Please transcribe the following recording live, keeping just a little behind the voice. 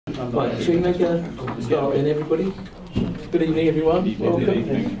Right, shall we make a start then, everybody? Good evening, everyone.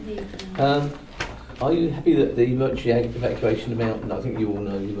 Welcome. Are you happy that the emergency evacuation amount, I think you all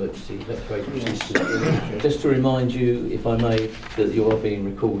know the emergency evacuation system. Just to remind you, if I may, that you are being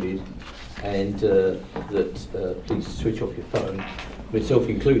recorded and that please switch off your phone, myself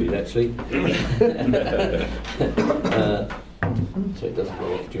included actually, so it doesn't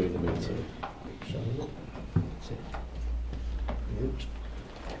go off during the meeting.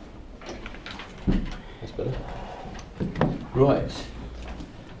 That's better. Right.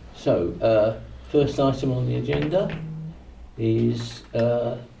 So, first item on the agenda is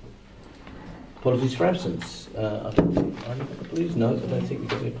apologies for absence. I don't think no, I don't think we've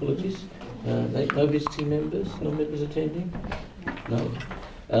got any apologies. No visiting members, no members attending?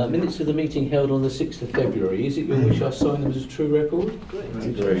 No. Minutes of the meeting held on the 6th of February. Is it your wish I sign them as a true record?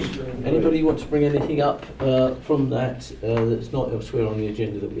 Great. Anybody want to bring anything up from that that's not elsewhere on the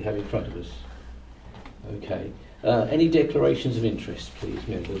agenda that we have in front of us? Okay. Any declarations of interest, please,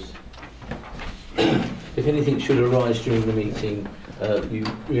 members? If anything should arise during the meeting, you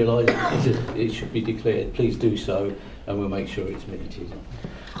realise it should be declared, please do so, and we'll make sure it's minuted.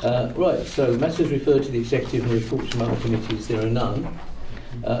 Right, so matters referred to the executive and reports from other committees, there are none.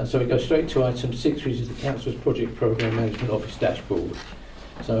 So we go straight to item 6, which is the Council's Project Programme Management Office dashboard.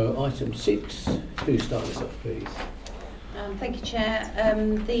 So item 6, who starts us off, please? Thank you, Chair.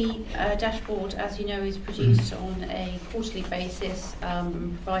 The dashboard, as you know, is produced on a quarterly basis,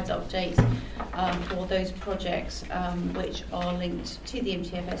 provides updates for those projects which are linked to the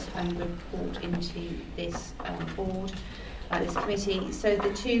MTFS and report into this board, this committee. So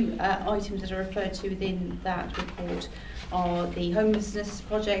the two items that are referred to within that report are the homelessness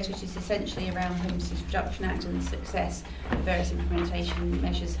project, which is essentially around the Homelessness Reduction Act and the success that various implementation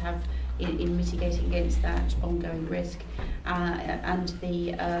measures have in mitigating against that ongoing risk, and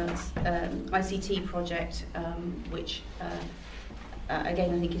the ICT project, which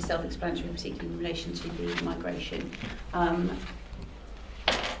again I think is self-explanatory, particularly in relation to the migration. Dawn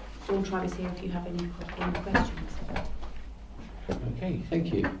Travis here if you have any questions. Okay,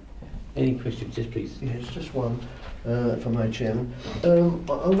 thank you. Any questions? Yes, please. Yes, just one, if I may, Chairman.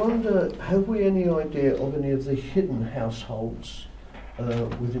 I wonder, have we any idea of any of the hidden households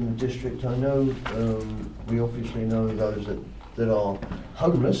within the district? I know we obviously know those that are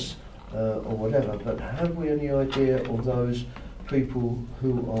homeless or whatever, but have we any idea of those people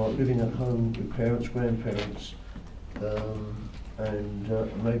who are living at home with parents, grandparents,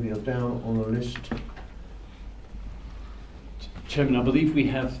 and maybe are down on the list? Chairman, I believe we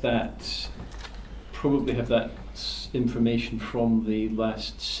have that, probably have that information from the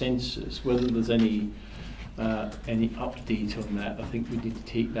last census. Whether there's any update on that, I think we need to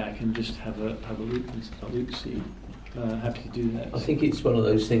take back and just have a look, see. Happy to do that. I think it's one of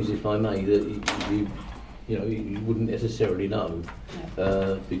those things, if I may, that you wouldn't necessarily know,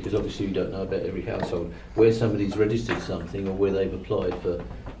 because obviously you don't know about every household. Where somebody's registered something or where they've applied for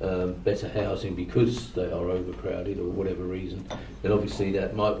better housing because they are overcrowded or whatever reason, then obviously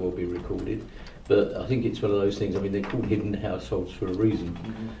that might well be recorded. But I think it's one of those things. I mean, they're called hidden households for a reason,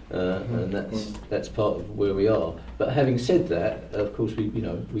 and that's part of where we are. But having said that, of course,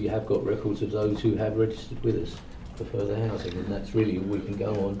 we have got records of those who have registered with us for further housing, and that's really all we can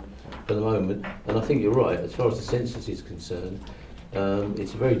go on for the moment. And I think you're right, as far as the census is concerned,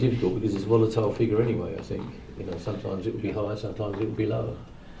 it's very difficult because it's a volatile figure anyway. I think sometimes it will be higher, sometimes it will be lower.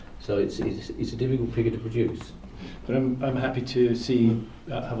 So it's a difficult figure to produce. But I'm happy to see,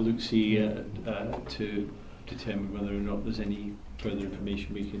 have a look, see to determine whether or not there's any further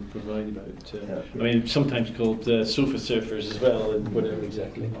information we can provide about. I mean, sometimes called sofa surfers as well, and whatever.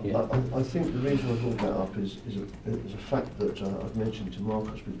 Exactly. Yeah. I think the reason I brought that up is a fact that I've mentioned to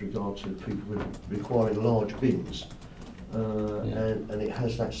Marcus with regard to people requiring large bins, and it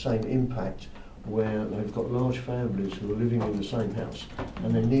has that same impact where they've got large families who are living in the same house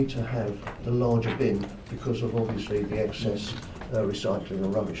and they need to have the larger bin because of obviously the excess recycling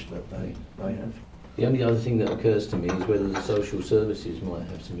and rubbish that they have. The only other thing that occurs to me is whether the social services might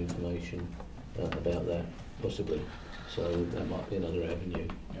have some information about that, possibly. So that might be another avenue.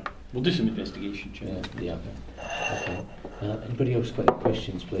 Yeah. We'll do some investigation, Chair. Yeah. Okay. Anybody else got any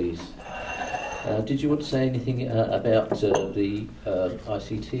questions, please? Did you want to say anything about the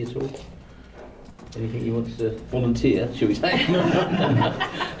ICT at all? Anything you want to volunteer, shall we say?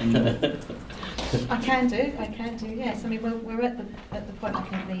 I can do, yes. I mean, we're at the point, I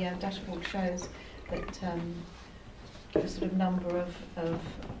think the dashboard shows that a sort of number of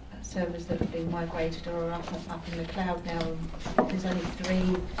servers that have been migrated or are up in the cloud now. There's only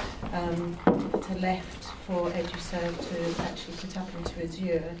 3 to left for EduServe to actually put up into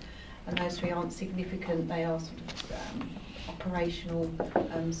Azure, and those three aren't significant. They are sort of operational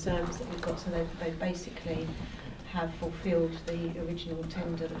servers that we've got, so they basically have fulfilled the original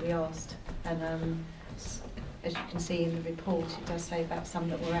tender that we asked. And as you can see in the report, it does say about some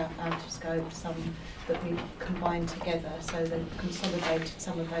that were out of scope, some that we've combined together, so they've consolidated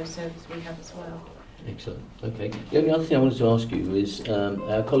some of those services we have as well. Excellent. Okay. The only other thing I wanted to ask you is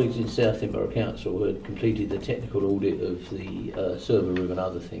our colleagues in Southend Borough Council had completed the technical audit of the server room and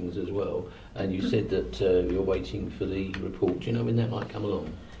other things as well, and you said that you're waiting for the report. Do you know when that might come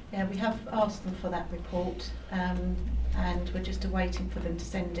along? Yeah, we have asked them for that report, and we're just awaiting for them to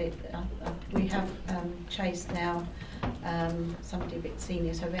send it. We have chased now somebody a bit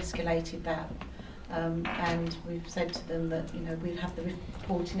senior, so we've escalated that, and we've said to them that we have the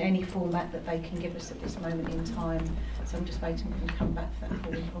report in any format that they can give us at this moment in time. So I'm just waiting for them to come back for that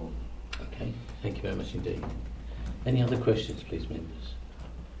full report. Okay, thank you very much indeed. Any other questions, please, members?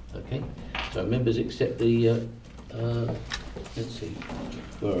 Okay, so members accept the. Let's see,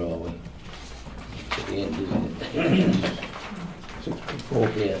 where are we? It's at the end, isn't it?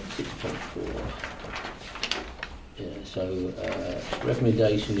 6.4. Yeah, 6.4. Yeah, so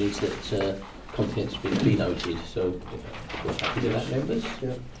recommendation is that contents be noted. So we're happy with that, members?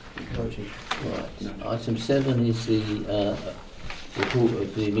 Yeah, noted. Right. Item 7 is the report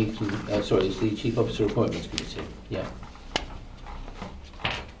of the meeting. Sorry, it's the Chief Officer Appointments Committee. Yeah.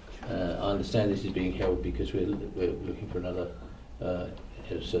 I understand this is being held because we're looking for another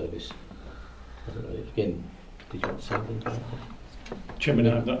head of service. I don't know, again, did you want to say anything about that? Chairman,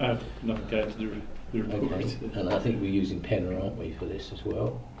 I have nothing to add to the report. Okay, and I think we're using Penner, aren't we, for this as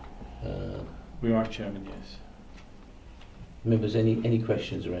well? We are, Chairman, yes. Members, any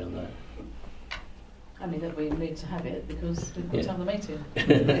questions around that? I mean, that we need to have it because we've got Yeah. to have the meeting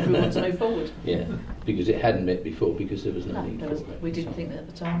if we want to move forward. Yeah, because it hadn't met before because there was no need for it. We didn't think that at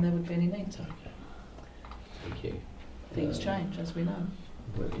the time there would be any need to. Okay. Thank you. Things change, as we know.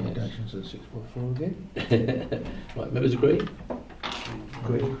 Recommendations at 6.4 again. Right, members agree?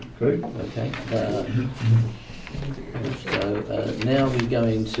 Agree. Okay. So now we go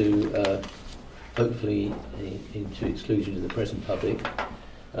into hopefully into exclusion of the present public.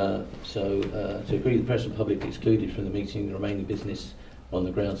 To agree the present public excluded from the meeting, the remaining business on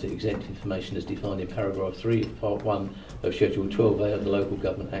the grounds that exempt information as defined in paragraph 3 of part 1 of Schedule 12A of the Local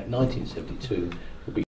Government Act 1972 will be